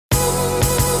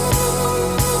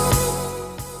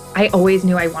I always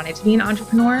knew I wanted to be an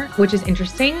entrepreneur, which is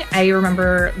interesting. I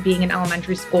remember being in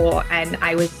elementary school and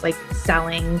I was like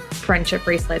selling friendship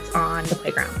bracelets on the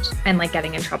playground and like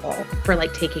getting in trouble for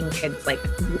like taking kids like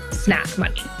snack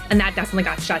money. And that definitely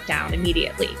got shut down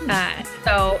immediately.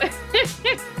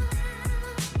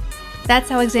 That's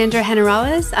Alexandra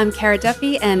Generales. I'm Cara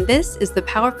Duffy, and this is the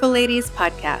Powerful Ladies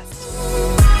Podcast.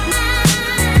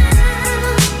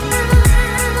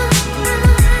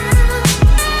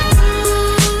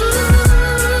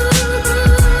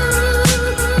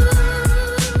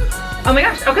 Oh my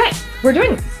gosh. Okay. We're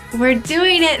doing this. We're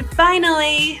doing it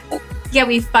finally. Yeah,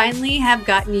 we finally have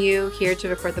gotten you here to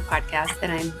record the podcast,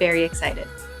 and I'm very excited.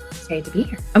 Excited to be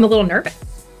here. I'm a little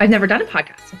nervous. I've never done a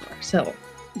podcast before, so.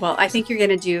 Well, I think you're going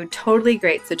to do totally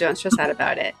great, so don't stress out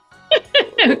about it.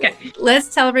 Okay.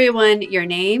 Let's tell everyone your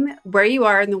name, where you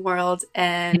are in the world,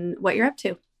 and what you're up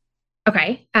to.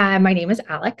 Okay. My name is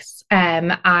Alex.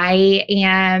 I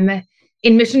am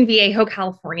in Mission Viejo,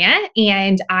 California,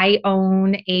 and I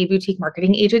own a boutique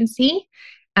marketing agency.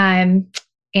 And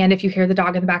if you hear the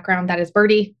dog in the background, that is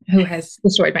Birdie, who has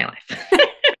destroyed my life.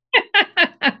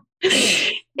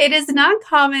 It is not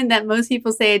common that most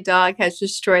people say a dog has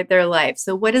destroyed their life.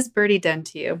 So what has Birdie done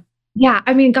to you? Yeah,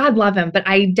 I mean, God love him, but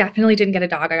I definitely didn't get a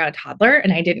dog. I got a toddler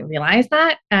and I didn't realize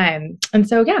that. And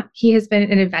so, yeah, he has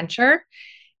been an adventure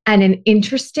and an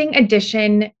interesting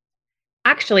addition.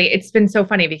 Actually, it's been so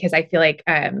funny because I feel like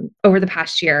over the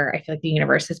past year, I feel like the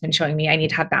universe has been showing me I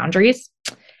need to have boundaries.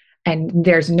 And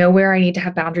there's nowhere I need to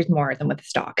have boundaries more than with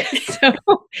this dog. So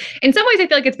in some ways, I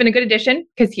feel like it's been a good addition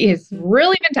because he has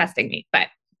really been testing me. But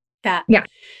yeah,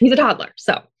 he's a toddler.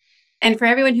 So. And for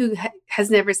everyone who has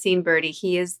never seen Birdie,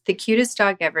 he is the cutest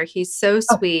dog ever. He's so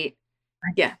sweet.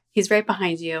 Oh. Yeah, he's right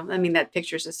behind you. I mean, that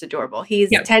picture is just adorable.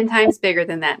 He's 10 times bigger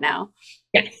than that now.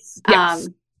 Yes.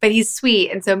 But he's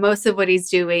sweet. And so most of what he's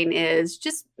doing is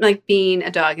just like being a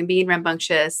dog and being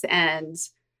rambunctious and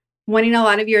wanting a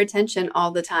lot of your attention all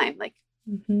the time.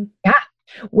 Yeah,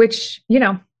 which, you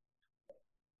know,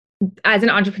 as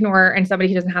an entrepreneur and somebody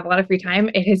who doesn't have a lot of free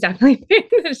time, it has definitely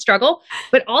been a struggle.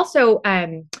 But also,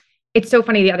 it's so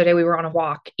funny. The other day we were on a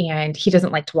walk and he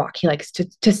doesn't like to walk. He likes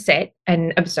to sit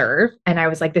and observe. And I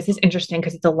was like, this is interesting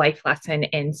because it's a life lesson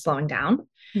in slowing down.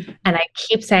 Mm-hmm. And I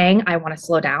keep saying, I want to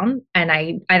slow down. And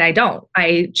I don't.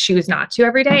 I choose not to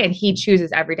every day. And he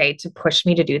chooses every day to push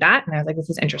me to do that. And I was like, this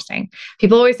is interesting.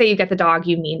 People always say you get the dog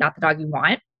you need, not the dog you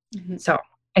want. Mm-hmm. So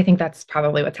I think that's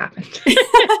probably what's happened.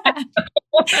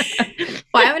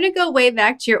 Well, I want to go way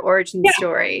back to your origin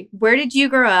story. Where did you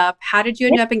grow up? How did you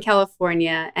end up in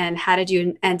California? And how did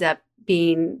you end up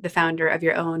being the founder of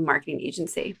your own marketing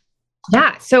agency?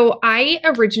 Yeah. So I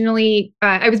originally,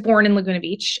 I was born in Laguna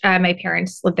Beach. My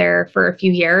parents lived there for a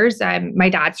few years. My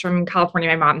dad's from California.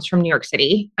 My mom's from New York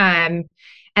City. And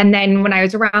then when I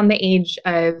was around the age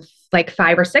of like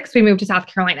 5 or 6, we moved to South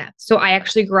Carolina. So I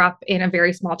actually grew up in a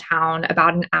very small town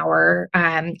about an hour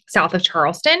south of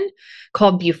Charleston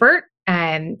called Beaufort.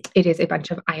 It is a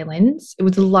bunch of islands. It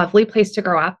was a lovely place to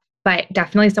grow up, but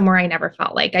definitely somewhere I never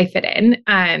felt like I fit in.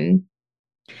 And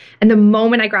the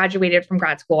moment I graduated from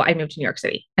grad school, I moved to New York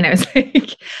City and I was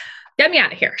like, get me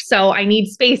out of here. So I need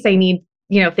space. I need,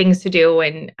 things to do.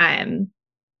 And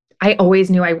I always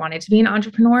knew I wanted to be an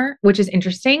entrepreneur, which is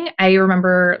interesting. I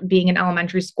remember being in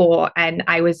elementary school and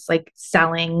I was like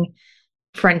selling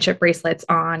friendship bracelets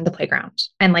on the playground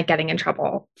and like getting in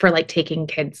trouble for like taking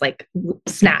kids like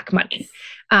snack money.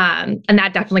 And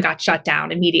that definitely got shut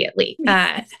down immediately.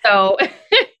 So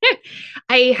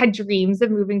I had dreams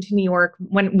of moving to New York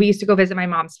when we used to go visit my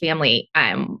mom's family.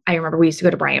 I remember we used to go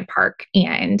to Bryant Park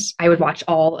and I would watch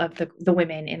all of the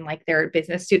women in like their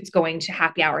business suits going to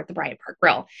happy hour at the Bryant Park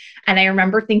Grill. And I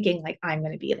remember thinking like, I'm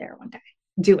going to be there one day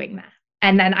doing that.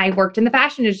 And then I worked in the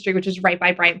fashion industry, which is right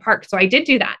by Bryant Park. So I did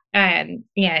do that. And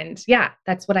yeah,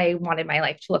 that's what I wanted my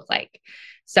life to look like.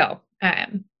 So,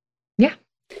 yeah,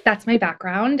 that's my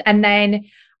background. And then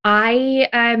I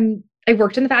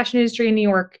worked in the fashion industry in New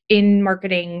York in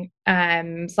marketing,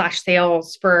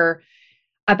 /sales for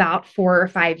about 4 or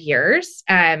 5 years,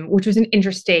 which was an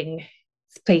interesting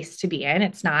place to be in.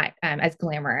 It's not, as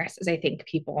glamorous as I think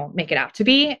people make it out to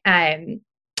be.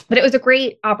 But it was a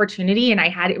great opportunity. And I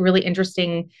had really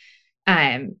interesting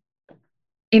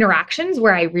interactions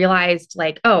where I realized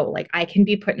like, oh, like I can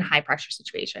be put in high pressure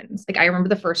situations. Like I remember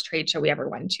the first trade show we ever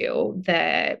went to,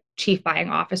 the chief buying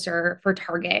officer for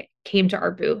Target came to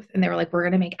our booth and they were like, we're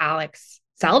going to make Alex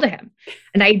sell to him.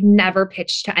 And I'd never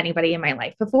pitched to anybody in my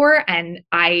life before. And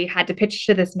I had to pitch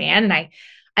to this man and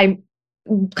I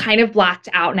kind of blacked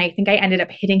out. And I think I ended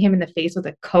up hitting him in the face with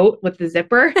a coat with the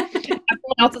zipper.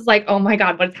 everyone else is like, oh my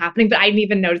God, what is happening? But I didn't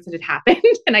even notice it had happened.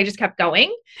 And I just kept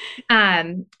going.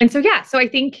 And so, yeah, so I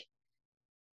think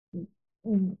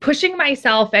pushing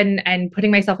myself and putting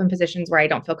myself in positions where I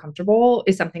don't feel comfortable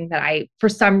is something that I, for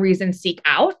some reason, seek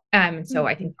out. So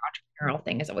I think the entrepreneurial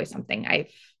thing is always something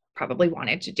I've probably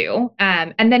wanted to do.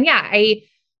 And then, yeah, I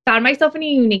found myself in a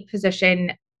unique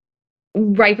position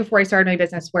right before I started my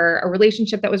business where a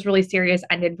relationship that was really serious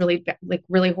ended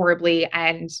really horribly.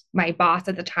 And my boss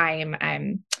at the time,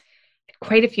 had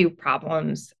quite a few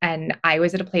problems. And I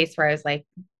was at a place where I was like,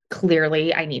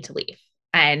 clearly I need to leave.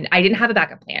 And I didn't have a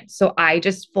backup plan. So I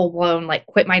just full blown like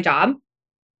quit my job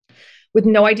with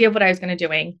no idea of what I was going to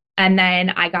doing. And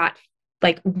then I got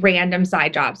like random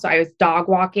side jobs. So I was dog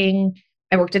walking.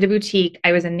 I worked at a boutique.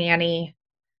 I was a nanny.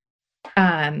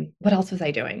 What else was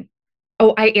I doing?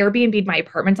 Oh, I Airbnb'd my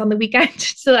apartments on the weekend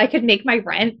so that I could make my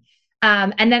rent.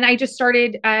 And then I just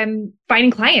started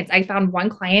finding clients. I found one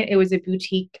client. It was a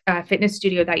boutique fitness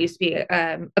studio that used to be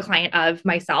a client of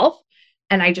myself.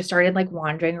 And I just started like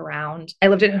wandering around. I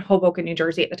lived in Hoboken, New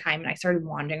Jersey at the time. And I started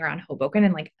wandering around Hoboken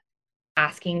and like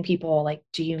asking people, like,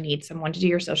 do you need someone to do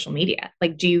your social media?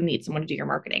 Like, do you need someone to do your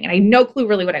marketing? And I had no clue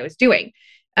really what I was doing.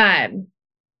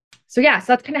 So yeah, so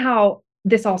that's kind of how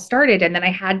this all started. And then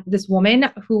I had this woman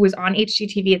who was on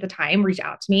HGTV at the time reach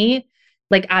out to me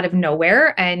like out of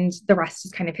nowhere, and the rest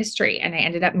is kind of history. And I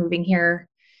ended up moving here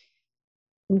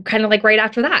kind of like right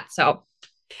after that. So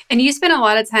and you spent a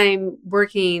lot of time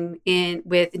working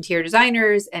with interior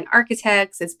designers and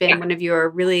architects. It's been one of your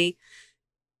really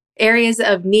areas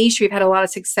of niche. We've had a lot of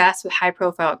success with high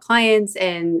profile clients.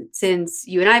 And since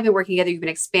you and I have been working together, you've been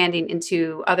expanding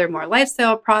into other more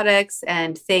lifestyle products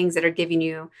and things that are giving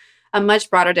you a much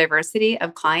broader diversity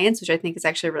of clients, which I think is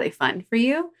actually really fun for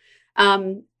you.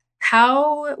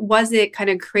 How was it kind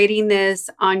of creating this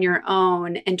on your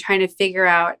own and trying to figure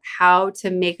out how to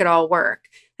make it all work?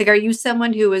 Like, are you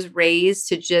someone who was raised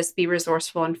to just be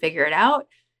resourceful and figure it out?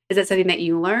 Is that something that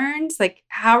you learned? Like,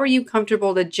 how are you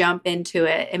comfortable to jump into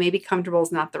it? And maybe comfortable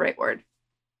is not the right word.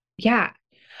 yeah.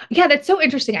 Yeah, that's so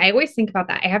interesting. I always think about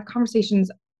that. I have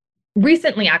conversations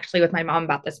recently actually with my mom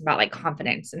about this, about like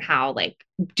confidence and how like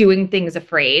doing things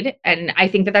afraid. And I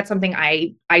think that that's something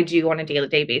I do on a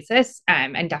day-to-day basis.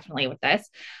 And definitely with this,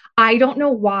 I don't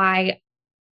know why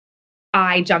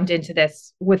I jumped into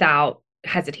this without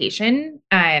hesitation.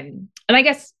 And I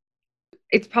guess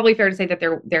it's probably fair to say that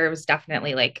there was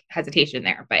definitely like hesitation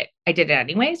there, but I did it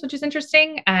anyways, which is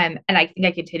interesting. And I think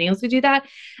I continuously do that.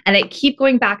 And I keep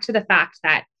going back to the fact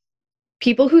that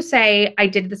people who say I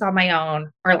did this on my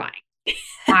own are lying.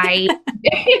 I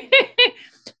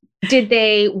did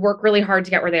they work really hard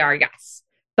to get where they are? Yes.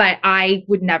 But I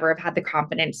would never have had the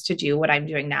confidence to do what I'm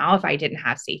doing now if I didn't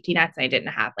have safety nets. I didn't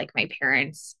have like my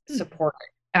parents' support.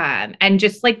 And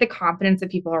just like the confidence of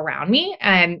people around me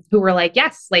who were like,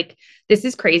 yes, like this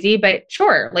is crazy, but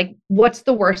sure, like what's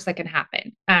the worst that can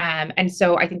happen? And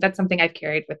so I think that's something I've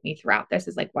carried with me throughout this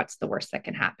is like, what's the worst that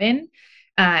can happen?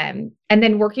 And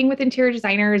then working with interior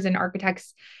designers and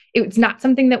architects, it's not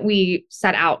something that we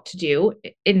set out to do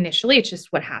initially. It's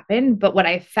just what happened. But what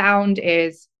I found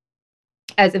is,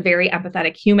 as a very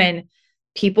empathetic human,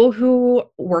 people who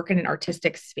work in an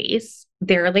artistic space,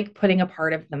 they're like putting a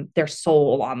part of their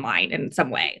soul online in some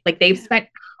way. Like they've spent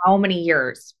how many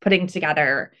years putting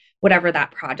together whatever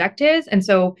that project is. And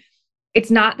so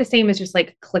it's not the same as just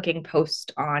like clicking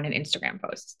post on an Instagram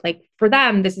post. Like for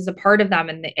them, this is a part of them,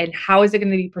 and how is it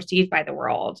going to be perceived by the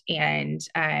world? And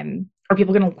are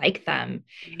people going to like them?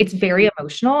 It's very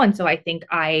emotional. And so I think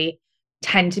I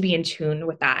tend to be in tune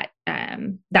with that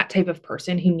type of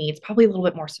person who needs probably a little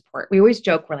bit more support. We always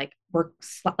joke we're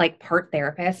like part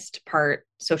therapist, part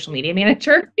social media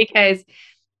manager, because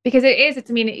it's,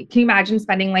 I mean, can you imagine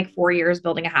spending like 4 years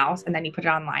building a house and then you put it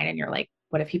online and you're like,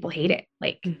 what if people hate it?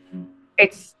 Like,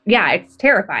 it's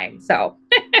terrifying. So,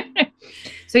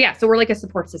 so we're like a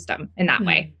support system in that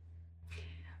way.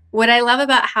 What I love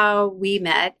about how we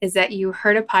met is that you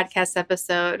heard a podcast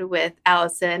episode with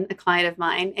Allison, a client of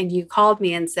mine, and you called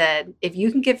me and said, if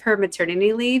you can give her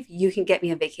maternity leave, you can get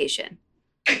me a vacation.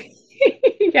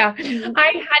 Yeah.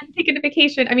 I hadn't taken a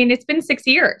vacation. I mean, it's been 6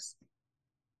 years.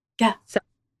 Yeah. So,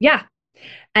 yeah.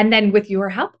 And then with your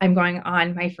help, I'm going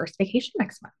on my first vacation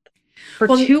next month for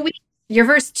 2 weeks. Your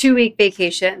first 2-week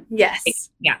vacation. Yes.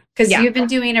 Yeah. Because you've been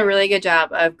doing a really good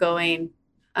job of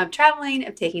traveling,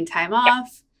 of taking time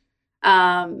off.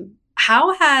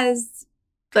 How has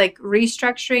like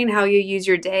restructuring how you use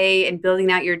your day and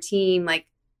building out your team, like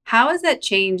how has that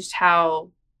changed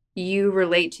how you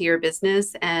relate to your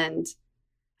business? And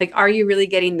like, are you really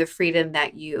getting the freedom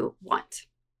that you want?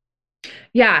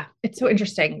 Yeah, it's so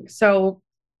interesting. So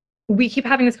we keep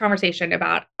having this conversation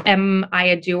about, am I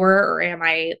a doer or am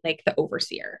I like the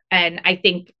overseer? And I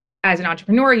think as an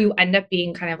entrepreneur, you end up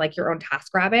being kind of like your own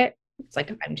task rabbit. It's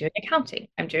like, I'm doing accounting,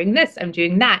 I'm doing this, I'm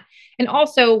doing that. And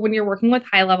also, when you're working with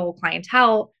high level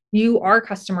clientele, you are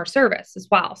customer service as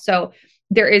well. So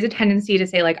there is a tendency to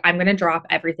say, like, I'm going to drop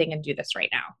everything and do this right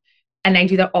now. And I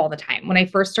do that all the time. When I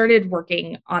first started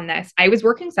working on this, I was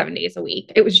working 7 days a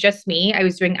week. It was just me. I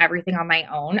was doing everything on my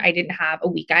own. I didn't have a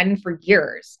weekend for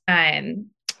years. And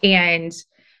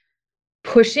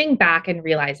pushing back and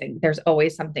realizing there's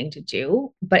always something to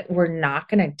do, but we're not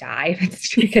going to die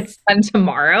if it gets done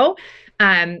tomorrow.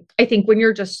 I think when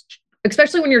you're just,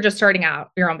 especially when you're just starting out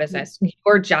your own business,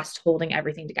 you're just holding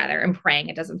everything together and praying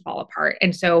it doesn't fall apart.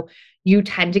 And so you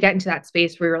tend to get into that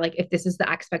space where you're like, if this is the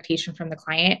expectation from the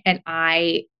client and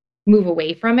I move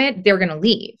away from it, they're going to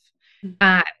leave.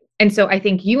 Uh, and so I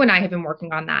think you and I have been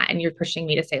working on that, and you're pushing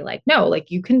me to say, like, no,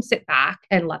 like you can sit back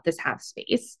and let this have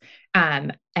space.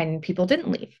 And people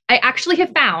didn't leave. I actually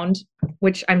have found,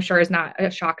 which I'm sure is not a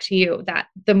shock to you, that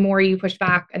the more you push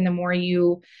back and the more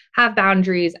you have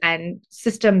boundaries and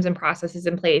systems and processes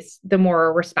in place, the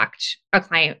more respect a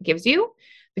client gives you,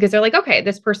 because they're like, okay,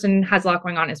 this person has a lot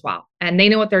going on as well, and they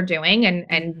know what they're doing,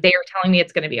 and they are telling me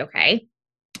it's going to be okay.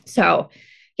 So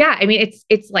yeah, I mean,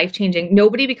 it's life changing.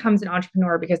 Nobody becomes an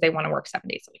entrepreneur because they want to work 7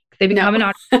 days a week. They become an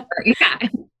entrepreneur, yeah,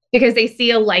 because they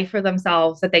see a life for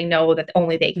themselves that they know that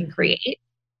only they can create.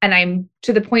 And I'm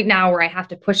to the point now where I have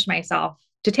to push myself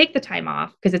to take the time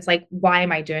off, because it's like, why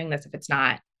am I doing this if it's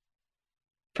not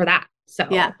for that? So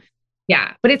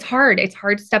yeah, but it's hard. It's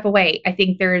hard to step away. I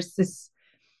think there's this,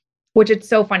 which it's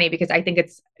so funny because I think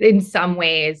it's in some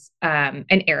ways an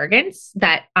arrogance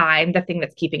that I'm the thing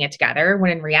that's keeping it together,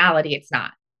 when in reality, it's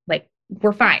not. Like,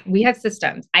 we're fine. We have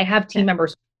systems. I have team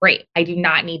members. Great. I do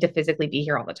not need to physically be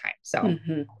here all the time. So,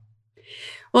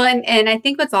 well, and I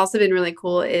think what's also been really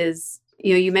cool is,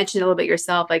 you know, you mentioned a little bit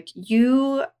yourself, like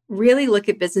you really look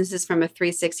at businesses from a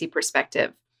 360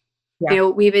 perspective. yeah. You know,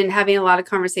 we've been having a lot of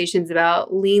conversations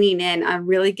about leaning in on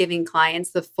really giving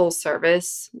clients the full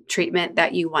service treatment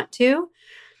that you want to,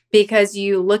 because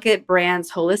you look at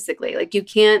brands holistically. Like, you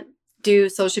can't do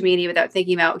social media without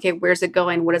thinking about, okay, where's it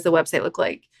going? What does the website look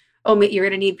like? Oh, you're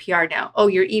going to need PR now. Oh,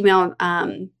 your email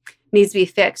needs to be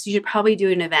fixed. You should probably do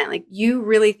an event. Like, you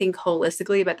really think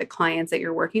holistically about the clients that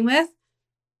you're working with.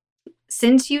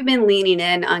 Since you've been leaning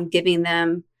in on giving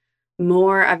them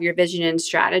more of your vision and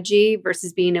strategy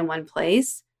versus being in one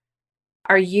place,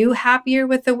 are you happier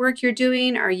with the work you're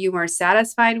doing? Are you more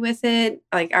satisfied with it?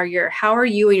 Like, how are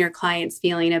you and your clients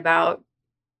feeling about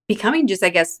becoming just, I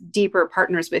guess, deeper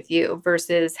partners with you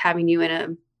versus having you in a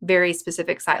very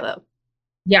specific silo?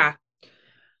 Yeah.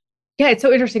 Yeah. It's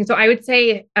so interesting. So I would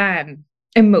say,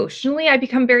 emotionally, I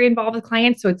become very involved with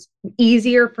clients. So it's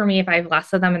easier for me if I have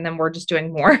less of them and then we're just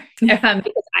doing more, because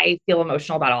I feel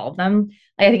emotional about all of them.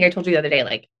 Like, I think I told you the other day,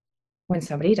 like, when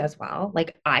somebody does well,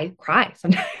 like, I cry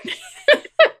sometimes.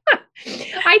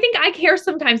 I think I care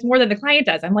sometimes more than the client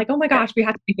does. I'm like, oh my gosh, we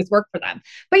have to make this work for them.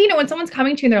 But when someone's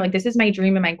coming to you and they're like, this is my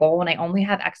dream and my goal, and I only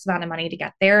have X amount of money to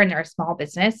get there, and they're a small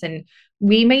business, and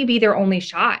we may be their only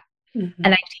shot. And I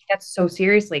take that so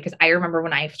seriously, because I remember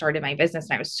when I started my business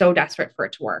and I was so desperate for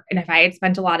it to work. And if I had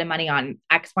spent a lot of money on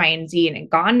X, Y, and Z and it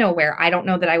gone nowhere, I don't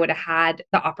know that I would have had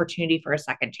the opportunity for a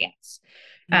second chance.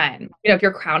 If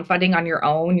you're crowdfunding on your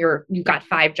own, you've got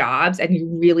 5 jobs and you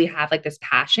really have like this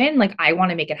passion, like, I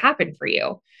want to make it happen for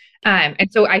you. And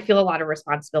so I feel a lot of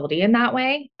responsibility in that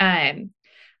way. And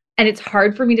it's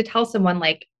hard for me to tell someone,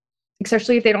 like,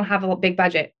 especially if they don't have a big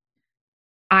budget.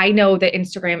 I know that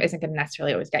Instagram isn't going to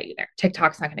necessarily always get you there.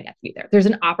 TikTok's not going to get you there. There's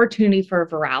an opportunity for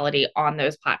virality on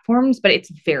those platforms, but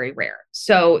it's very rare.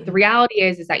 So the reality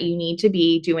is that you need to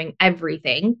be doing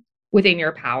everything within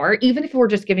your power, even if we're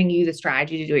just giving you the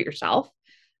strategy to do it yourself.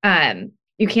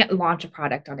 You can't launch a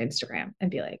product on Instagram and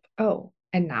be like, oh,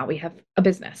 and now we have a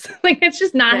business. Like, it's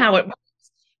just not how it works.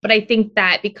 But I think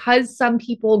that because some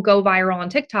people go viral on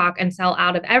TikTok and sell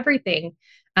out of everything,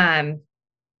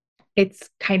 it's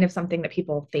kind of something that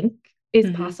people think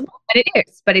is possible, and it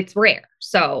is, but it's rare.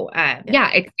 So,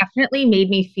 it's definitely made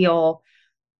me feel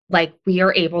like we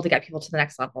are able to get people to the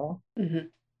next level.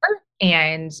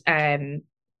 And,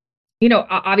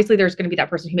 obviously there's going to be that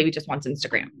person who maybe just wants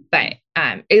Instagram, but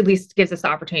at least gives us the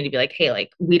opportunity to be like, hey,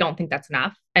 like, we don't think that's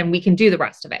enough and we can do the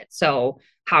rest of it. So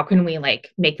how can we like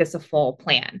make this a full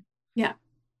plan? Yeah.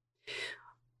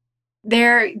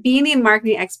 Being the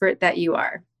marketing expert that you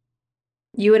are,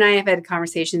 you and I have had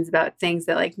conversations about things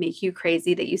that like make you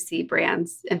crazy that you see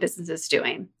brands and businesses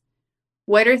doing.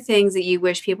 What are things that you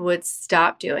wish people would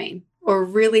stop doing or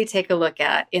really take a look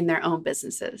at in their own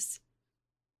businesses?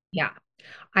 Yeah.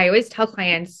 I always tell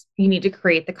clients you need to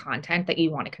create the content that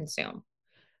you want to consume.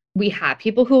 We have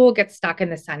people who will get stuck in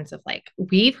the sense of like,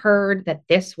 we've heard that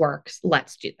this works,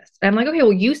 let's do this. And I'm like, okay,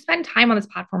 well, you spend time on this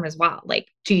platform as well. Like,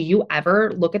 do you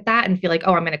ever look at that and feel like,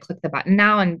 oh, I'm going to click the button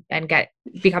now and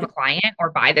become a client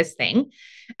or buy this thing?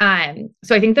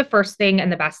 So I think the first thing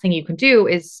and the best thing you can do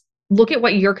is look at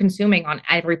what you're consuming on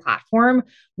every platform.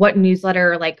 What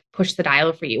newsletter like pushed the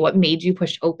dial for you? What made you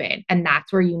push open? And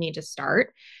that's where you need to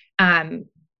start. Um,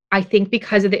 I think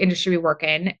because of the industry we work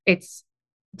in, it's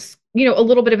a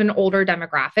little bit of an older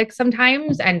demographic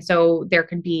sometimes. And so there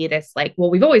can be this like, well,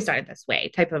 we've always done it this way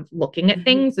type of looking at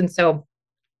things. And so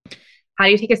how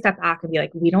do you take a step back and be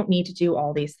like, we don't need to do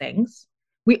all these things.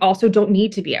 We also don't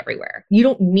need to be everywhere. You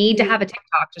don't need to have a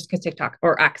TikTok just because TikTok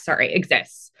or X, sorry,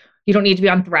 exists. You don't need to be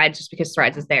on Threads just because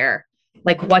Threads is there.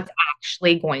 Like what's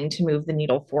actually going to move the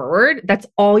needle forward? That's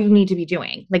all you need to be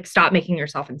doing. Like stop making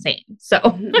yourself insane.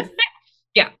 So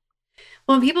yeah.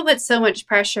 Well, people put so much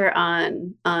pressure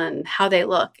on how they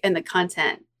look and the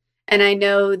content. And I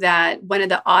know that one of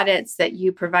the audits that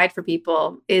you provide for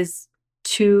people is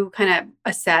to kind of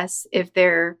assess if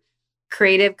their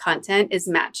creative content is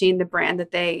matching the brand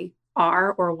that they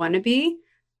are or want to be.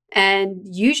 And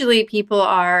usually people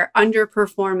are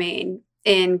underperforming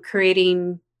in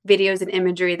creating videos and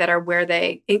imagery that are where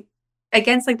they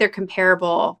against like their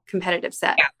comparable competitive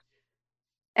set. Yeah.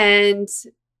 And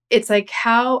it's like,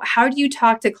 how do you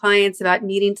talk to clients about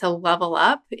needing to level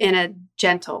up in a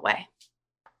gentle way?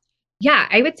 Yeah,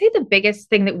 I would say the biggest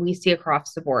thing that we see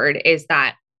across the board is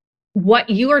that what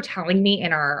you are telling me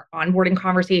in our onboarding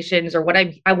conversations or what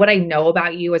I know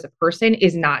about you as a person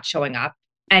is not showing up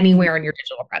anywhere in your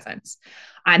digital presence.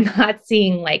 I'm not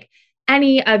seeing like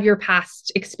any of your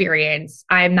past experience.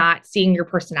 I'm not seeing your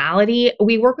personality.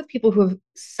 We work with people who have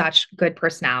such good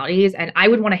personalities and I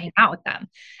would want to hang out with them.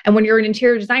 And when you're an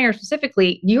interior designer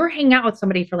specifically, you're hanging out with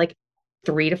somebody for like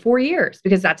 3 to 4 years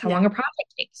because that's how long a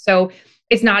project takes. So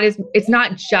it's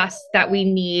not just that we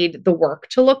need the work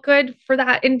to look good for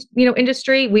that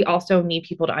industry. We also need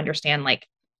people to understand like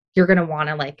you're going to want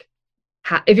to like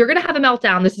if you're going to have a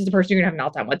meltdown, this is the person you're going to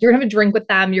have a meltdown with. You're going to have a drink with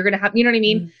them. You're going to have, you know what I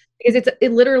mean? Because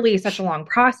it literally is such a long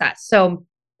process. So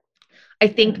I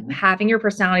think having your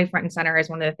personality front and center is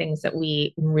one of the things that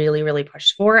we really, really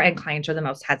push for and clients are the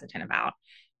most hesitant about.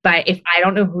 But if I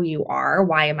don't know who you are,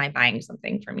 why am I buying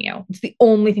something from you? It's the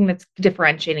only thing that's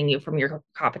differentiating you from your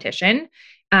competition.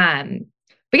 But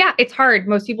yeah, it's hard.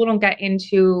 Most people don't get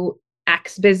into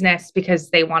X business because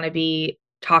they want to be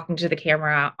talking to the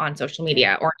camera on social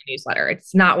media or in a newsletter.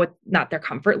 It's not their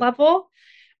comfort level.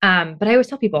 But I always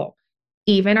tell people,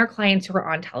 even our clients who are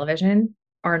on television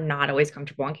are not always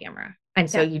comfortable on camera. And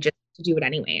so you just have to do it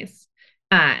anyways.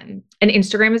 And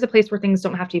Instagram is a place where things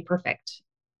don't have to be perfect.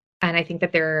 And I think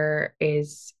that there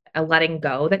is a letting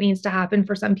go that needs to happen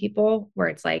for some people where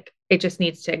it's like, it just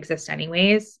needs to exist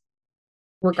anyways,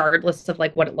 regardless of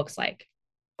like what it looks like.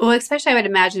 Well, especially I would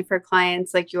imagine for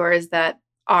clients like yours that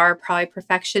are probably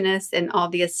perfectionists and all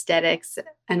the aesthetics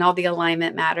and all the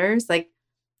alignment matters. Like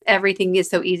everything is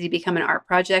so easy to become an art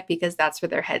project because that's where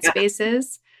their headspace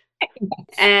is.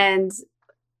 And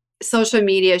social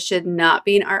media should not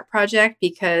be an art project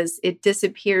because it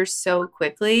disappears so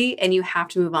quickly and you have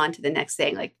to move on to the next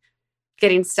thing. Like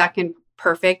getting stuck in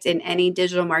perfect in any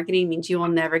digital marketing means you will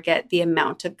never get the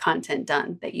amount of content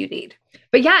done that you need.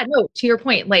 But yeah, no, to your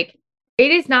point, like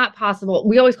it is not possible.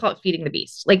 We always call it feeding the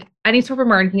beast. Like any sort of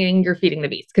marketing, you're feeding the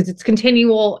beast because it's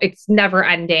continual, it's never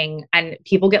ending. And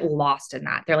people get lost in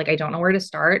that. They're like, I don't know where to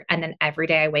start. And then every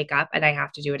day I wake up and I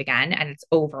have to do it again. And it's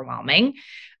overwhelming.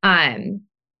 And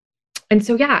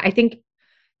so, yeah, I think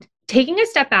taking a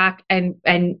step back and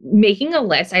making a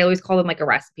list, I always call them like a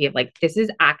recipe of like, this is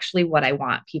actually what I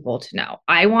want people to know.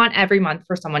 I want every month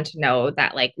for someone to know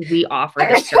that like we offer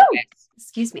this service.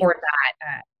 Excuse me. Or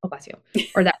that, oh, bless you.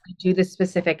 Or that we do this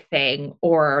specific thing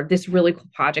or this really cool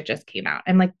project just came out.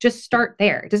 And like, just start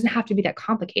there. It doesn't have to be that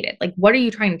complicated. Like, what are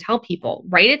you trying to tell people?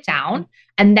 Write it down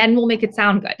and then we'll make it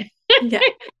sound good. Yeah.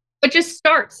 But just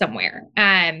start somewhere.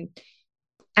 And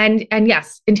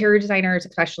yes, interior designers,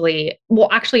 especially, well,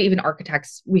 actually, even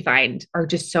architects we find are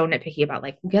just so nitpicky about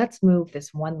like, let's move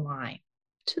this one line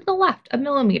to the left a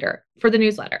millimeter for the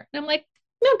newsletter. And I'm like,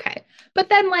 okay. But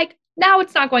then like, now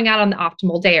it's not going out on the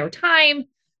optimal day or time.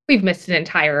 We've missed an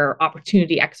entire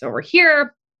opportunity X over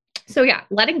here. So yeah,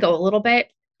 letting go a little bit.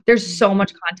 There's so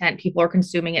much content. People are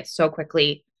consuming it so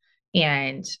quickly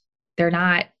and they're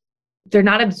not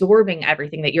absorbing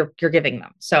everything that you're giving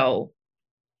them. So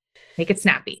make it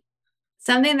snappy.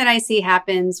 Something that I see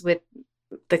happens with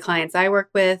the clients I work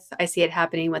with. I see it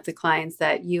happening with the clients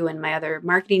that you and my other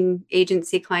marketing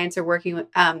agency clients are working with,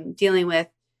 dealing with,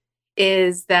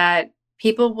 is that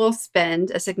people will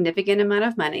spend a significant amount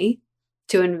of money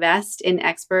to invest in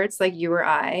experts like you or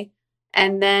I,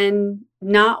 and then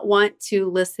not want to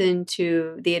listen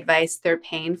to the advice they're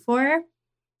paying for.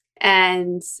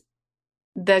 And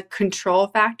the control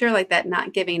factor, like that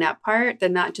not giving up part, the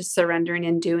not just surrendering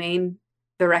and doing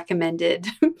the recommended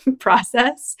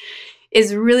process,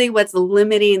 is really what's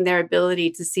limiting their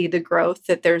ability to see the growth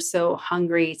that they're so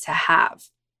hungry to have.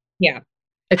 Yeah,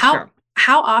 it's How true.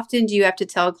 how often do you have to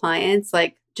tell clients,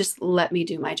 like, just let me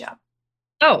do my job?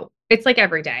 Oh, it's like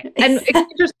every day. And it's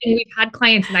interesting. We've had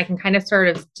clients and I can kind of sort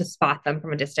of just spot them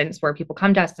from a distance where people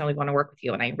come to us and we want to work with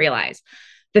you. And I realize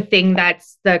the thing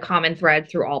that's the common thread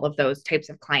through all of those types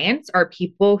of clients are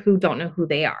people who don't know who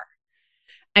they are.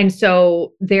 And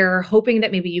so they're hoping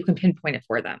that maybe you can pinpoint it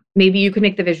for them. Maybe you can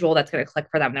make the visual that's going to click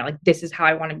for them. They're like, this is how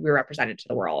I want to be represented to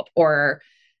the world, or,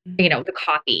 the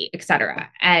copy, et cetera.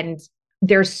 And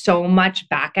there's so much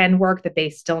back end work that they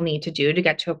still need to do to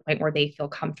get to a point where they feel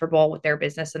comfortable with their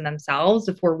business and themselves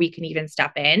before we can even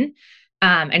step in.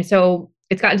 And so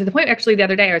it's gotten to the point, actually, the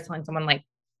other day I was telling someone, like,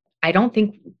 I don't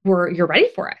think you're ready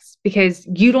for us because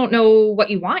you don't know what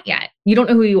you want yet. You don't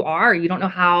know who you are. You don't know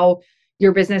how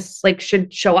your business like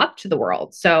should show up to the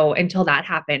world. So until that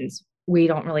happens, we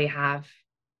don't really have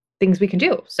things we can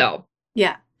do. So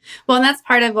Yeah. Well, and that's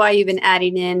part of why you've been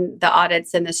adding in the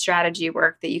audits and the strategy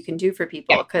work that you can do for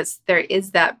people, yeah, because there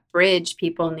is that bridge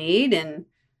people need. And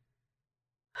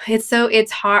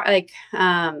it's hard, like,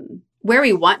 where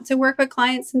we want to work with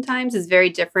clients sometimes is very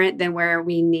different than where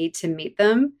we need to meet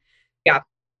them. yeah.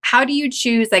 How do you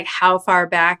choose, like, how far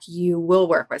back you will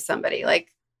work with somebody? Like,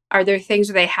 are there things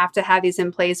where they have to have these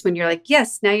in place when you're like,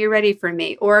 yes, now you're ready for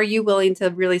me? Or are you willing to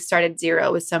really start at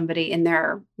zero with somebody in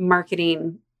their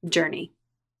marketing journey?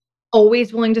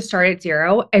 Always willing to start at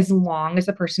zero as long as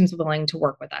the person's willing to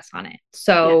work with us on it. Yeah.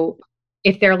 So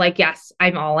if they're like, yes,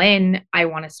 I'm all in, I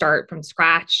want to start from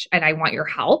scratch and I want your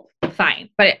help, fine.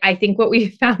 But I think what we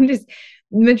found is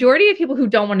the majority of people who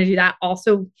don't want to do that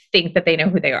also think that they know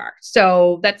who they are.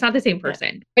 So that's not the same Yeah.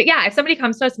 person. But yeah, if somebody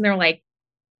comes to us and they're like,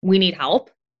 we need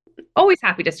help, always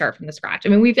happy to start from the scratch. I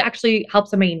mean, we've actually helped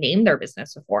somebody name their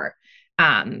business before,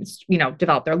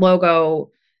 develop their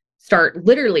logo, start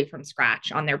literally from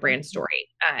scratch on their brand story.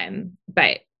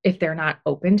 But if they're not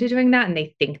open to doing that and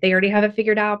they think they already have it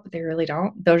figured out, but they really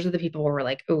don't, those are the people where we're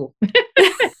like, oh,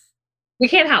 we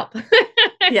can't help.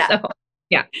 Yeah. So,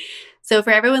 yeah. So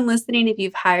for everyone listening, if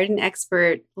you've hired an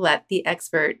expert, let the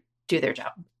expert do their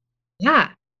job. Yeah.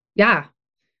 Yeah,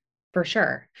 for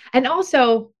sure. And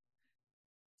also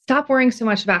stop worrying so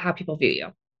much about how people view you.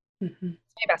 Mm-hmm.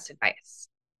 My best advice.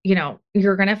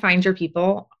 You're going to find your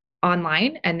people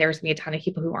online and there's going to be a ton of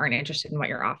people who aren't interested in what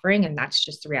you're offering. And that's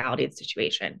just the reality of the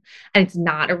situation. And it's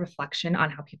not a reflection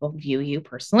on how people view you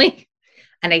personally.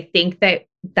 And I think that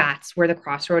that's where the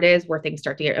crossroad is, where things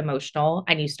start to get emotional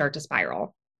and you start to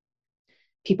spiral.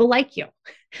 People like you.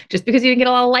 Just because you didn't get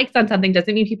a lot of likes on something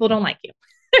doesn't mean people don't like you.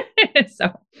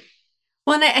 So,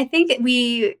 Well, and I think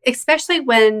especially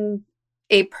when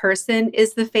a person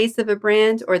is the face of a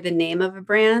brand or the name of a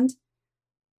brand,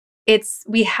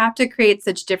 we have to create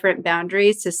such different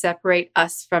boundaries to separate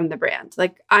us from the brand.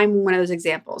 Like, I'm one of those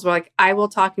examples where, like, I will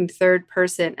talk in third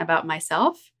person about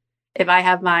myself if I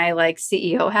have my like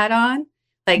CEO hat on.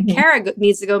 Like, mhm. Kara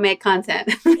needs to go make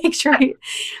content, make sure.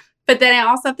 But then I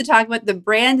also have to talk about the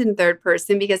brand in third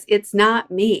person because it's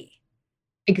not me.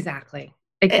 Exactly.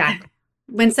 It, Exactly.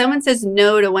 when someone says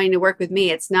no to wanting to work with me,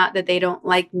 it's not that they don't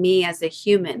like me as a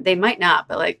human. They might not,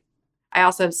 but like, I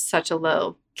also have such a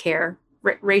low care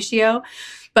ratio,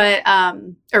 but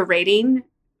or rating.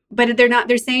 But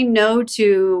they're saying no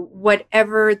to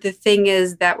whatever the thing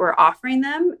is that we're offering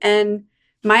them. And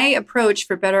my approach,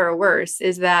 for better or worse,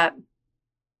 is that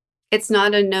it's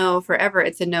not a no forever.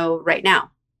 It's a no right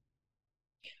now.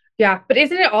 Yeah. But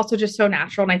isn't it also just so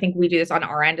natural? And I think we do this on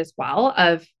our end as well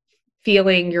of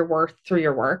feeling your worth through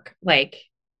your work. Like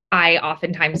I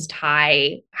oftentimes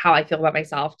tie how I feel about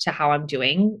myself to how I'm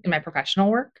doing in my professional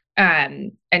work.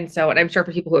 And I'm sure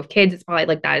for people who have kids, it's probably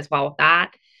like that as well with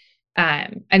that.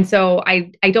 And so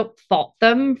I don't fault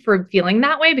them for feeling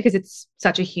that way because it's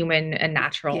such a human and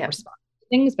natural Yeah. response to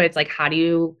things. But it's like, how do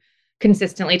you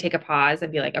consistently take a pause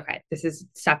and be like, okay, this is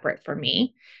separate from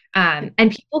me. And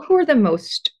people who are the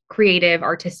most creative,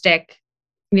 artistic,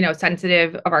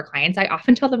 sensitive of our clients, I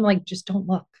often tell them, like, just don't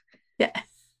look. Yeah.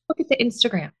 Look at the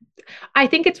Instagram. I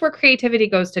think it's where creativity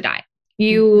goes to die.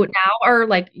 You Mm-hmm. now are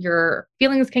like, your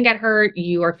feelings can get hurt.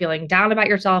 You are feeling down about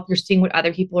yourself. You're seeing what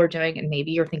other people are doing, and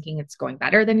maybe you're thinking it's going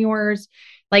better than yours.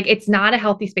 Like, it's not a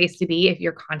healthy space to be if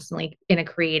you're constantly in a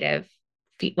creative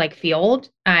field.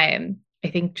 I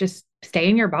think just stay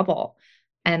in your bubble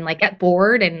and like get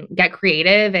bored and get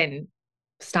creative and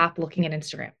stop looking at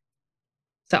Instagram.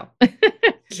 So,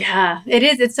 Yeah, it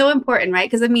is. It's so important, right?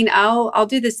 Because I mean, I'll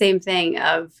do the same thing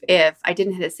of if I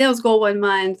didn't hit a sales goal one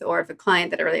month, or if a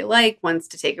client that I really like wants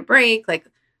to take a break, like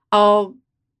I'll.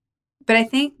 But I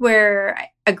think where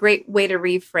a great way to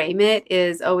reframe it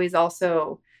is always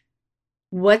also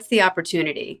what's the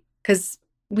opportunity? Because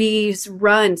we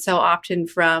run so often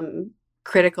from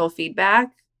critical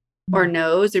feedback or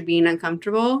no's or being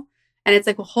uncomfortable, and it's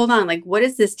like, well, hold on, like what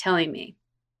is this telling me?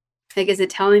 Like, is it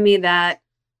telling me that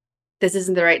this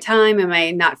isn't the right time? Am I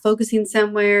not focusing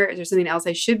somewhere? Is there something else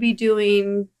I should be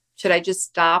doing? Should I just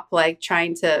stop like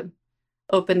trying to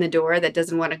open the door that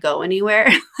doesn't want to go anywhere?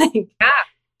 Like yeah,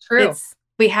 true. it's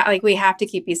we have to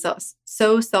keep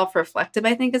so self-reflective,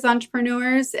 I think, as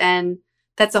entrepreneurs. And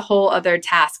that's a whole other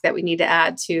task that we need to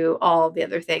add to all the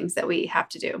other things that we have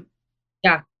to do.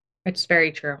 Yeah, it's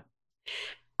very true.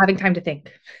 Having time to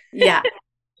think. Yeah.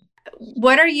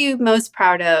 What are you most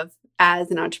proud of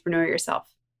as an entrepreneur yourself?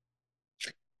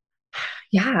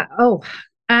 Yeah. Oh,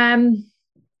 um,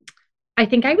 I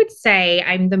think I would say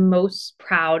I'm the most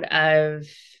proud of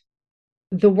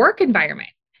the work environment.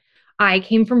 I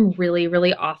came from really,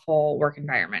 really awful work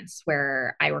environments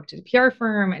where I worked at a PR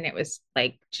firm and it was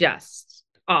like just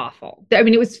awful. I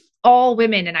mean, it was all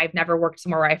women, and I've never worked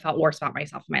somewhere where I felt worse about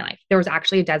myself in my life. There was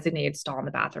actually a designated stall in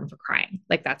the bathroom for crying.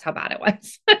 Like that's how bad it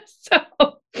was.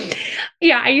 So,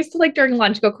 yeah, I used to like during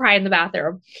lunch go cry in the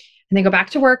bathroom and then go back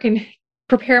to work and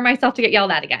prepare myself to get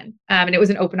yelled at again. And it was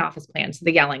an open office plan. So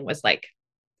the yelling was like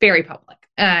very public.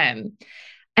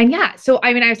 And yeah, so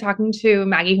I mean, I was talking to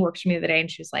Maggie who works for me the other day,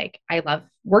 and she was like, I love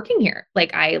working here.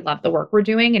 Like, I love the work we're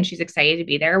doing. And she's excited to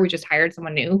be there. We just hired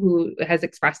someone new who has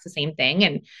expressed the same thing.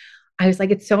 And I was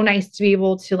like, it's so nice to be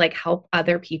able to like help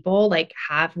other people like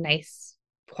have nice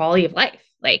quality of life.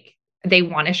 Like, they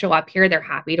want to show up here, they're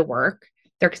happy to work,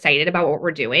 they're excited about what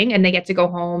we're doing, and they get to go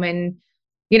home and,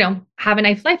 have a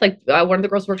nice life. Like, one of the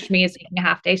girls who works for me is taking a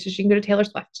half day so she can go to Taylor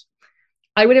Swift.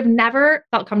 I would have never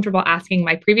felt comfortable asking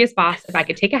my previous boss if I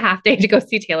could take a half day to go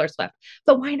see Taylor Swift.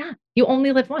 But why not? You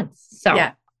only live once. So,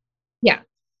 Yeah. yeah.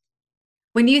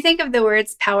 When you think of the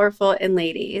words powerful and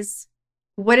ladies,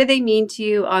 what do they mean to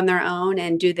you on their own?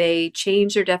 And do they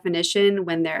change their definition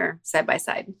when they're side by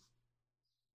side?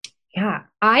 Yeah.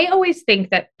 I always think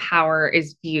that power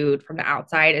is viewed from the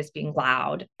outside as being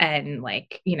loud and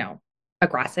like,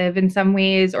 aggressive in some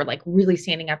ways, or like really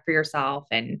standing up for yourself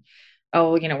and,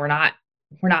 oh, we're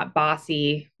not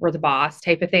bossy, we're the boss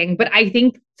type of thing. But I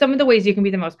think some of the ways you can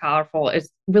be the most powerful is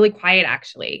really quiet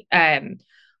actually.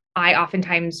 I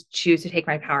oftentimes choose to take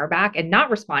my power back and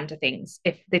not respond to things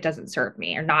if it doesn't serve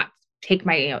me, or not take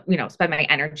my, spend my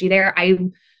energy there. I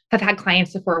have had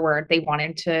clients before where they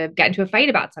wanted to get into a fight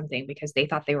about something because they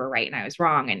thought they were right and I was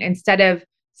wrong. And instead of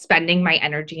spending my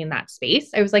energy in that space,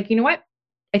 I was like, you know what?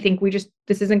 I think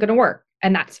this isn't going to work.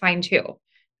 And that's fine too.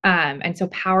 And so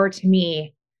power to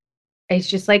me is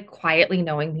just like quietly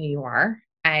knowing who you are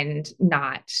and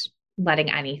not letting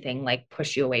anything like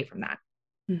push you away from that.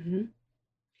 Mm-hmm.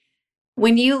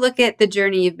 When you look at the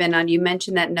journey you've been on, you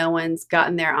mentioned that no one's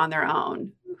gotten there on their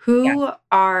own. Yeah. Who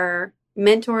are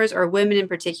mentors or women in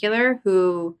particular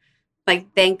who,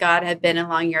 like, thank God, have been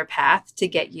along your path to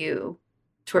get you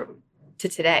to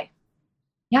today?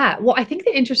 Yeah. Well, I think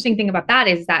the interesting thing about that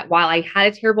is that while I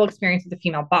had a terrible experience with a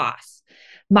female boss,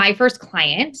 my first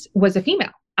client was a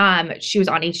female. She was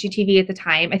on HGTV at the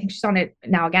time. I think she's on it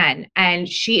now again. And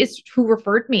she is who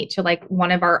referred me to like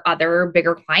one of our other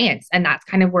bigger clients. And that's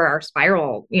kind of where our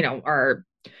spiral, our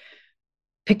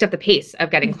picked up the pace of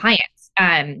getting clients.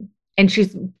 And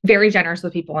she's very generous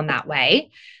with people in that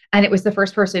way. And it was the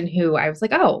first person who I was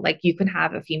like, oh, like you can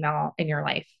have a female in your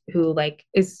life who like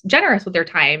is generous with their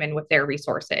time and with their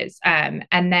resources. And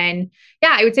then,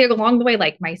 yeah, I would say along the way,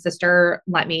 like my sister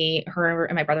her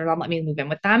and my brother-in-law let me move in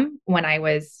with them when I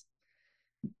was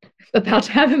about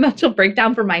to have a mental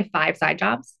breakdown from my 5 side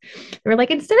jobs. They were like,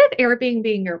 instead of Airbnb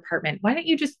being your apartment, why don't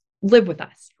you just live with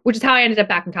us? Which is how I ended up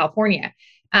back in California,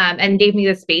 and gave me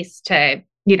the space to,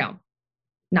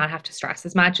 not have to stress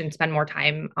as much and spend more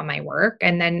time on my work.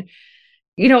 And then,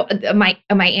 my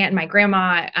aunt and my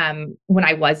grandma, when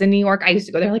I was in New York, I used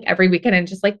to go there like every weekend and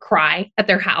just like cry at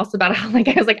their house about how like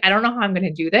I was like, I don't know how I'm going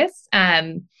to do this.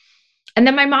 And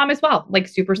then my mom as well, like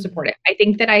super supportive. I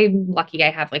think that I'm lucky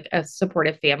I have like a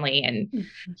supportive family and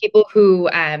people who,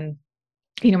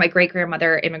 my great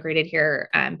grandmother immigrated here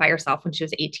by herself when she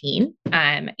was 18.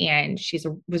 And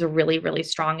was a really, really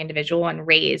strong individual and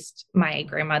raised my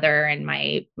grandmother and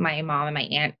my mom and my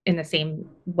aunt in the same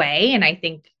way. And I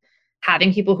think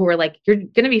having people who are like, you're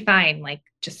going to be fine, like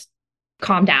just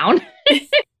calm down.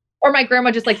 Or my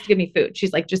grandma just likes to give me food.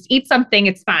 She's like, just eat something.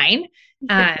 It's fine.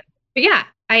 But yeah,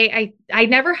 I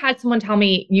never had someone tell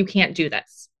me you can't do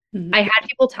this. Mhm. I had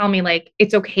people tell me like,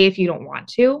 it's okay if you don't want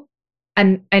to.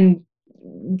 And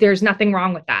there's nothing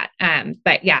wrong with that.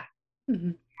 But yeah,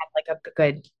 Mhm. like a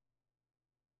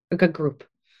good group.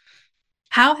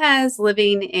 How has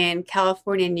living in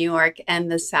California, New York, and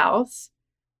the South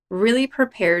really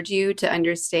prepared you to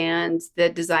understand the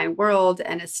design world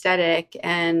and aesthetic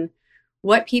and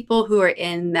what people who are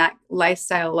in that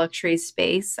lifestyle luxury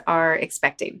space are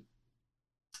expecting?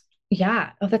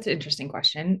 Yeah. Oh, that's an interesting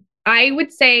question. I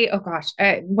would say, oh gosh,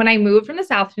 when I moved from the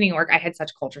South to New York, I had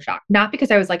such culture shock. Not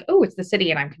because I was like, oh, it's the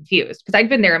city and I'm confused, because I'd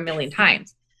been there a million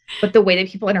times, but the way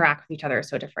that people interact with each other is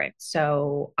so different.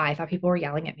 So I thought people were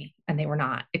yelling at me and they were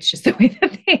not. It's just the way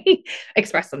that they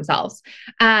express themselves.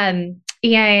 And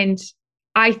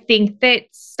I think that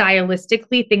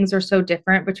stylistically, things are so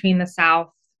different between the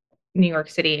South, New York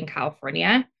City, and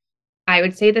California. I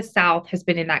would say the South has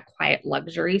been in that quiet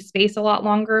luxury space a lot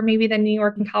longer, maybe than New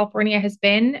York and California has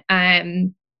been.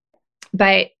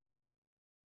 But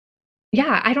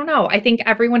yeah, I don't know. I think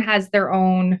everyone has their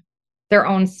own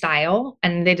style,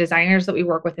 and the designers that we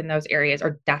work with in those areas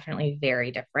are definitely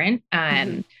very different.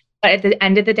 Mhm. But at the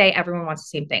end of the day, everyone wants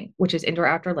the same thing, which is indoor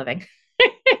outdoor living,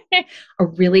 a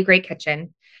really great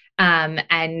kitchen.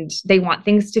 And they want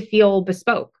things to feel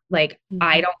bespoke. Like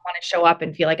I Mhm. don't want to show up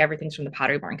and feel like everything's from the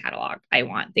Pottery Barn catalog. I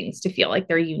want things to feel like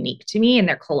they're unique to me and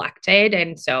they're collected.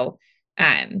 And so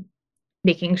um,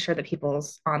 making sure that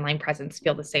people's online presence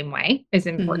feel the same way is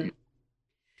Mhm. important.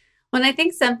 When I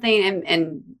think something,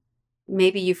 and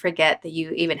maybe you forget that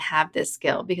you even have this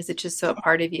skill because it's just so a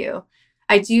part of you.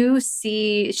 I do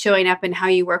see showing up in how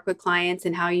you work with clients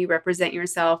and how you represent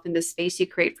yourself in the space you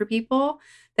create for people,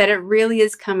 that it really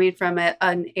is coming from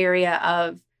an area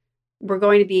of we're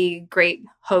going to be great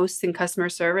hosts and customer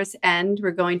service, and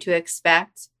we're going to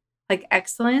expect like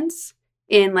excellence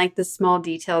in like the small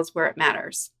details where it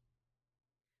matters.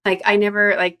 Like I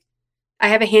never like I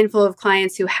have a handful of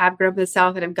clients who have grown up in the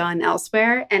South and have gone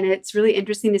elsewhere. And it's really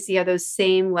interesting to see how those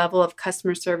same level of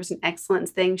customer service and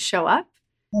excellence things show up.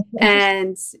 That's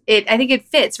interesting. And I think it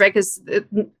fits, right? Because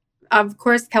of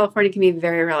course, California can be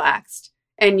very relaxed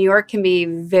and New York can be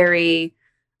very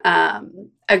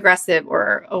aggressive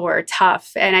or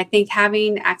tough. And I think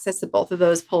having access to both of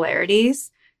those polarities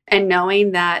and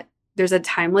knowing that there's a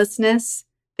timelessness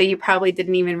that you probably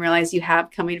didn't even realize you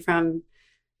have coming from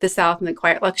the South and the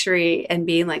quiet luxury and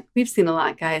being like, we've seen a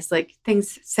lot, guys. Like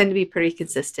things tend to be pretty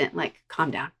consistent. Like, calm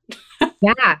down.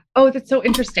 Yeah. Oh, that's so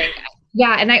interesting.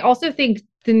 Yeah. And I also think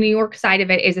the New York side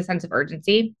of it is a sense of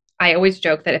urgency. I always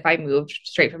joke that if I moved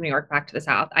straight from New York back to the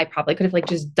South, I probably could have like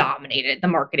just dominated the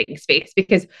marketing space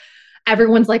because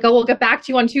everyone's like, oh, we'll get back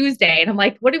to you on Tuesday. And I'm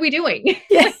like, what are we doing?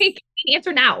 Yeah. Like,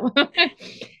 answer now.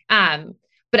 um,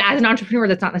 but as an entrepreneur,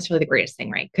 that's not necessarily the greatest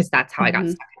thing, right? Because that's how I got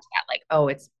Mm-hmm. stuck into that. Like, oh,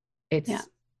 Yeah. it's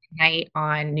night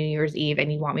on New Year's Eve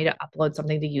and you want me to upload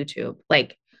something to YouTube.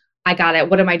 Like, I gotta,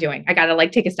 what am I doing? I gotta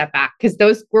like take a step back because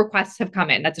those requests have come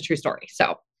in. That's a true story.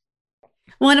 So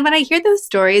Well, and when I hear those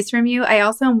stories from you, I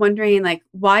also am wondering, like,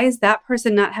 why is that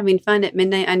person not having fun at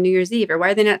midnight on New Year's Eve, or why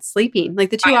are they not sleeping?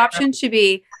 Like, the two options should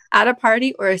be at a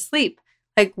party or asleep.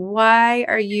 Like, why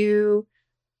are you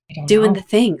I don't doing know. the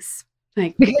things?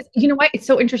 Like, Because you know what? It's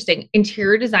so interesting.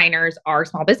 Interior designers are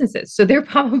small businesses. So they're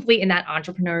probably in that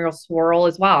entrepreneurial swirl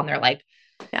as well. And they're like,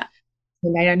 yeah.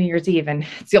 night on New Year's Eve, and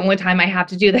it's the only time I have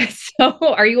to do this. So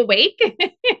are you awake?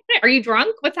 Are you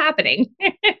drunk? What's happening?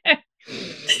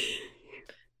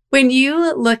 When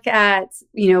you look at,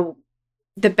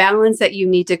 the balance that you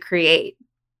need to create,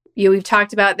 we've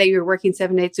talked about that you're working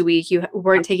 7 days a week, you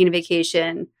weren't taking a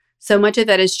vacation. So much of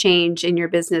that has changed in your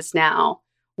business now.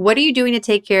 What are you doing to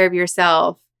take care of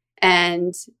yourself?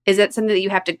 And is that something that you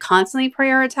have to constantly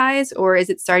prioritize, or is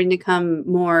it starting to come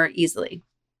more easily?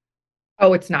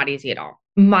 Oh, it's not easy at all.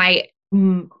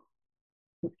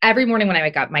 Every morning when I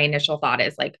wake up, my initial thought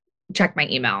is like, check my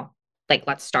email. Like,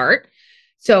 let's start.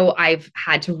 So I've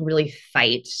had to really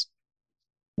fight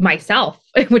myself,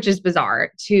 which is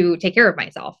bizarre, to take care of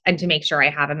myself and to make sure I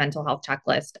have a mental health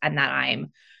checklist and that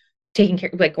I'm taking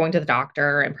care, like going to the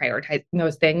doctor and prioritizing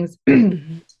those things.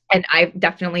 Mm-hmm. And I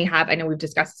definitely have, I know we've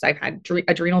discussed this, I've had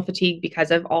adrenal fatigue because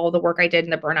of all the work I did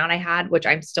and the burnout I had, which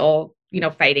I'm still,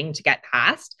 fighting to get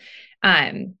past.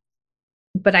 Um,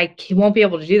 but won't be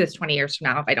able to do this 20 years from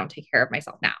now if I don't take care of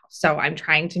myself now. So I'm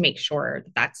trying to make sure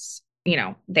that that's,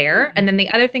 there. Mm-hmm. And then the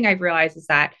other thing I've realized is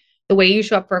that the way you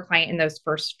show up for a client in those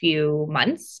first few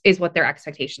months is what their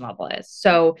expectation level is.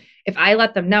 So if I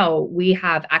let them know we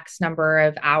have X number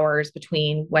of hours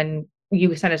between when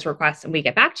you send us requests and we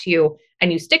get back to you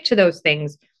and you stick to those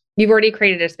things, you've already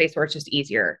created a space where it's just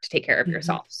easier to take care of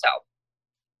yourself. So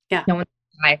Yeah. no one's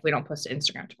gonna die if we don't post to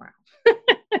Instagram tomorrow.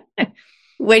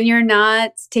 When you're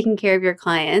not taking care of your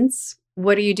clients,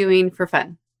 what are you doing for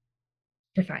fun?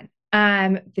 For fun.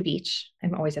 The beach.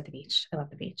 I'm always at the beach. I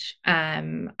love the beach.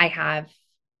 I have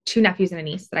two nephews and a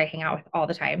niece that I hang out with all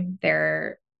the time.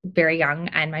 They're very young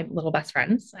and my little best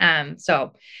friends.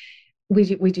 So we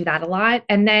do that a lot.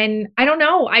 And then I don't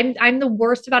know. I'm the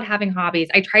worst about having hobbies.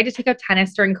 I tried to take up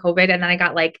tennis during COVID and then I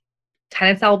got like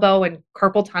tennis elbow and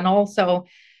carpal tunnel. So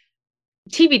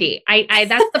TBD. I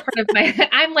that's the part of my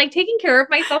I'm like taking care of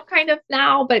myself kind of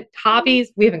now, but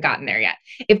hobbies, we haven't gotten there yet.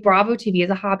 If Bravo TV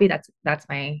is a hobby, that's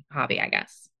my hobby, I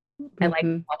guess. I like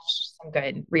to watch some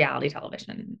good reality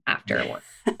television after work.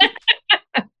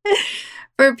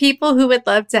 For people who would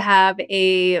love to have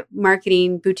a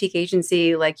marketing boutique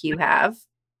agency like you have,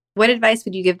 what advice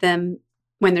would you give them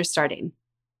when they're starting?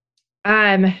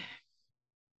 Gosh,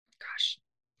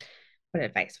 what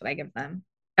advice would I give them?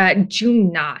 Do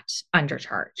not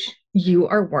undercharge. You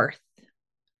are worth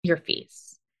your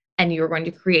fees. And you're going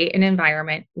to create an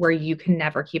environment where you can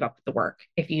never keep up with the work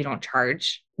if you don't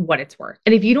charge what it's worth.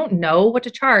 And if you don't know what to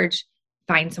charge,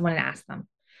 find someone and ask them.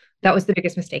 That was the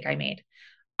biggest mistake I made.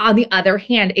 On the other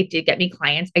hand, it did get me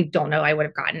clients I don't know I would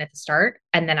have gotten at the start.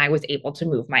 And then I was able to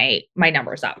move my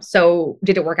numbers up. So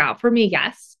did it work out for me?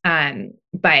 Yes.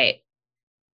 But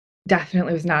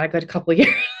definitely was not a good couple of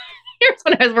years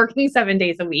when I was working 7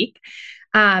 days a week.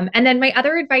 And then my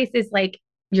other advice is like,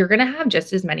 you're going to have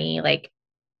just as many like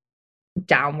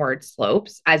downward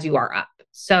slopes as you are up.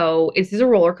 So this is a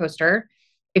roller coaster.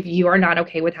 If you are not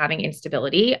okay with having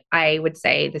instability, I would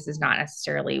say this is not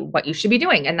necessarily what you should be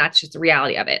doing. And that's just the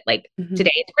reality of it. Like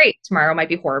today it's great. Tomorrow might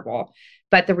be horrible.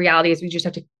 But the reality is we just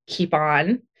have to keep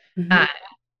on.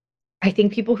 I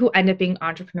think people who end up being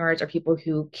entrepreneurs are people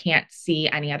who can't see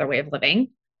any other way of living.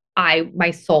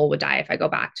 My soul would die if I go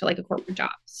back to like a corporate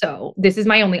job. So this is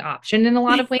my only option in a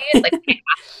lot of ways. Like,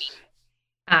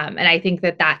 and I think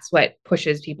that that's what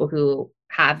pushes people who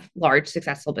have large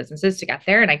successful businesses to get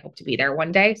there. And I hope to be there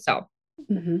one day. So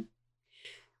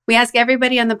we ask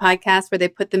everybody on the podcast where they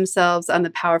put themselves on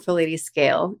the powerful lady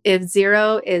scale. If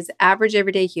 0 is average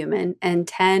everyday human and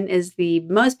 10 is the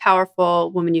most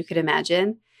powerful woman you could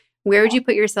imagine, where would you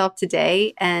put yourself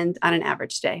today and on an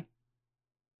average day?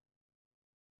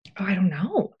 Oh, I don't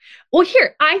know. Well,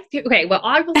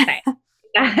 I will say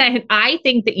that I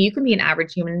think that you can be an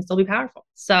average human and still be powerful.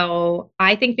 So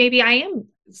I think maybe I am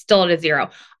still at a 0.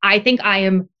 I think I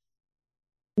am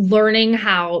learning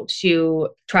how to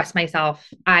trust myself.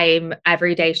 I'm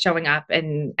every day showing up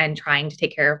and trying to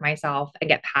take care of myself and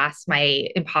get past my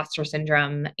imposter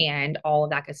syndrome and all of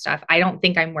that good stuff. I don't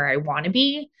think I'm where I want to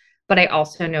be, but I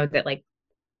also know that like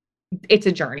it's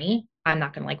a journey. I'm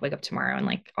not going to like wake up tomorrow and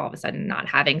like all of a sudden not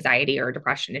have anxiety or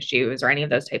depression issues or any of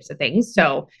those types of things.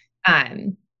 So,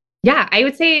 yeah, I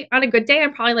would say on a good day,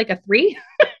 I'm probably like a 3,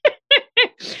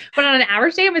 but on an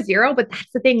average day, I'm a 0. But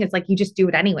that's the thing is like, you just do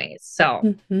it anyways.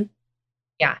 So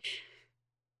yeah.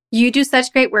 You do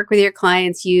such great work with your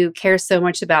clients. You care so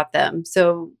much about them.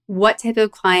 So what type of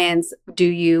clients do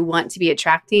you want to be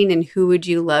attracting and who would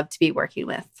you love to be working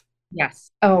with?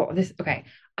 Yes. Oh, okay.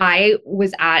 I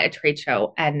was at a trade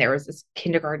show and there was this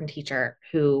kindergarten teacher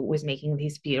who was making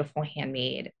these beautiful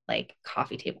handmade like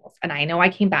coffee tables. And I know I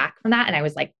came back from that and I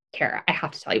was like, Kara, I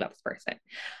have to tell you about this person.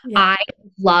 Yeah. I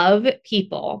love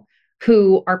people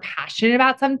who are passionate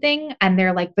about something and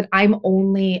they're like, but I'm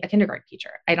only a kindergarten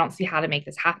teacher. I don't see how to make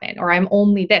this happen. Or I'm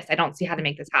only this. I don't see how to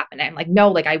make this happen. And I'm like, no,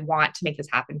 like I want to make this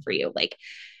happen for you. Like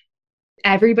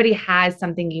everybody has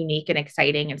something unique and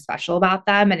exciting and special about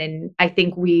them. And I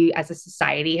think we as a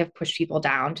society have pushed people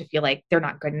down to feel like they're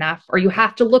not good enough, or you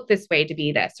have to look this way to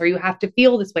be this, or you have to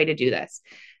feel this way to do this.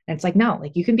 And it's like, no,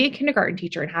 like you can be a kindergarten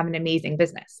teacher and have an amazing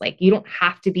business. Like you don't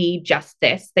have to be just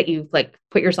this that you've like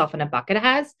put yourself in a bucket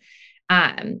as.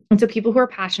 And so people who are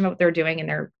passionate about what they're doing and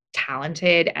they're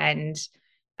talented and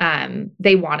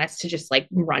they want us to just like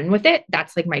run with it.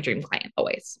 That's like my dream client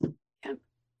always.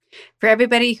 For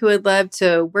everybody who would love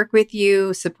to work with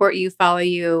you, support you, follow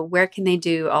you, where can they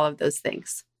do all of those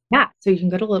things? Yeah. So you can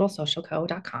go to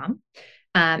littlesocialco.com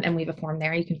and we have a form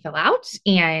there you can fill out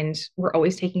and we're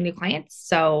always taking new clients.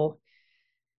 So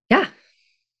yeah,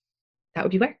 that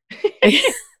would be where.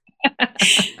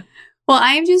 Well,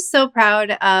 I'm just so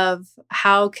proud of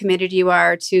how committed you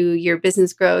are to your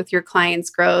business growth, your clients'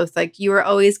 growth. Like you are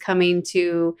always coming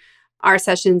to our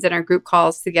sessions and our group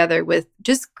calls together with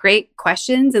just great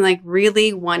questions and like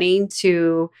really wanting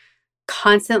to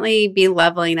constantly be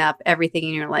leveling up everything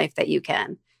in your life that you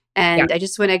can. Yeah. And I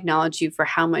just want to acknowledge you for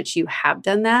how much you have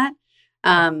done that.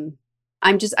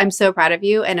 I'm so proud of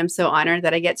you, and I'm so honored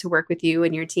that I get to work with you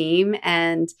and your team.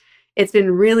 And it's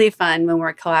been really fun when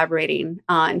we're collaborating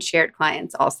on shared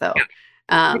clients also.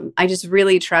 I just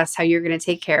really trust how you're going to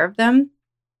take care of them.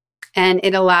 And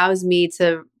it allows me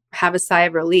to have a sigh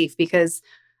of relief, because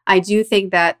I do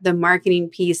think that the marketing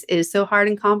piece is so hard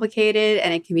and complicated,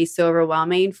 and it can be so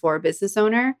overwhelming for a business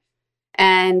owner.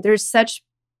 And there's such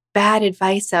bad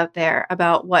advice out there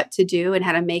about what to do and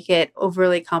how to make it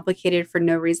overly complicated for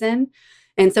no reason.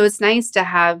 And so it's nice to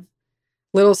have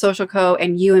Little Social Co.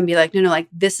 and you and be like, no, like,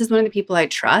 this is one of the people I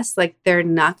trust. Like, they're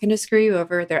not going to screw you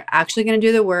over. They're actually going to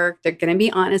do the work. They're going to be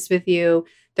honest with you.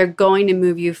 They're going to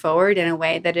move you forward in a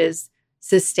way that is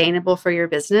sustainable for your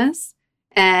business,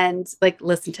 and like,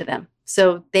 listen to them.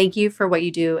 So thank you for what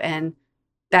you do, and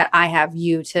that I have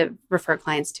you to refer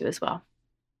clients to as well.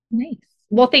 Nice.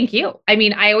 Well, thank you. I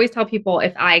mean, I always tell people,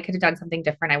 if I could have done something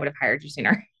different, I would have hired you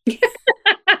sooner.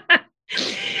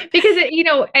 Because,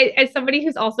 as somebody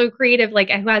who's also creative, like,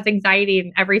 who has anxiety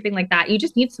and everything like that, you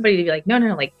just need somebody to be like, no,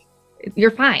 like,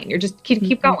 you're fine. You're just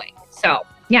keep going. So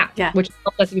yeah. Which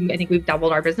helped us. I think we've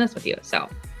doubled our business with you. So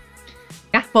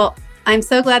yeah. Well, I'm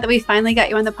so glad that we finally got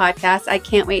you on the podcast. I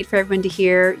can't wait for everyone to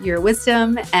hear your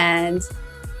wisdom, and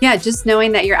just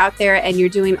knowing that you're out there and you're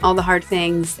doing all the hard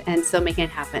things and still making it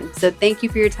happen. So thank you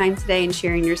for your time today and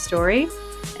sharing your story.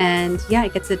 And I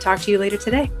get to talk to you later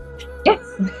today. Yes.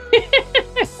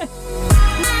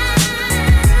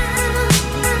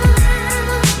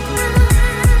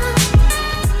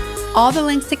 All the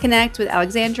links to connect with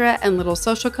Alexandra and Little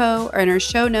Social Co. are in our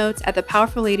show notes at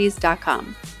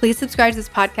thepowerfulladies.com. Please subscribe to this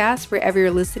podcast wherever you're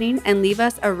listening and leave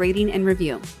us a rating and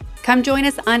review. Come join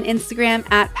us on Instagram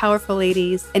at Powerful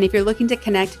Ladies. And if you're looking to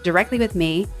connect directly with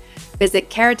me, visit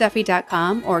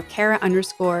karaduffy.com or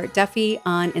Kara_Duffy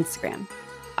on Instagram.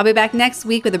 I'll be back next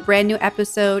week with a brand new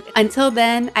episode. Until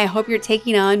then, I hope you're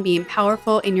taking on being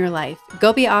powerful in your life.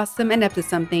 Go be awesome and up to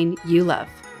something you love.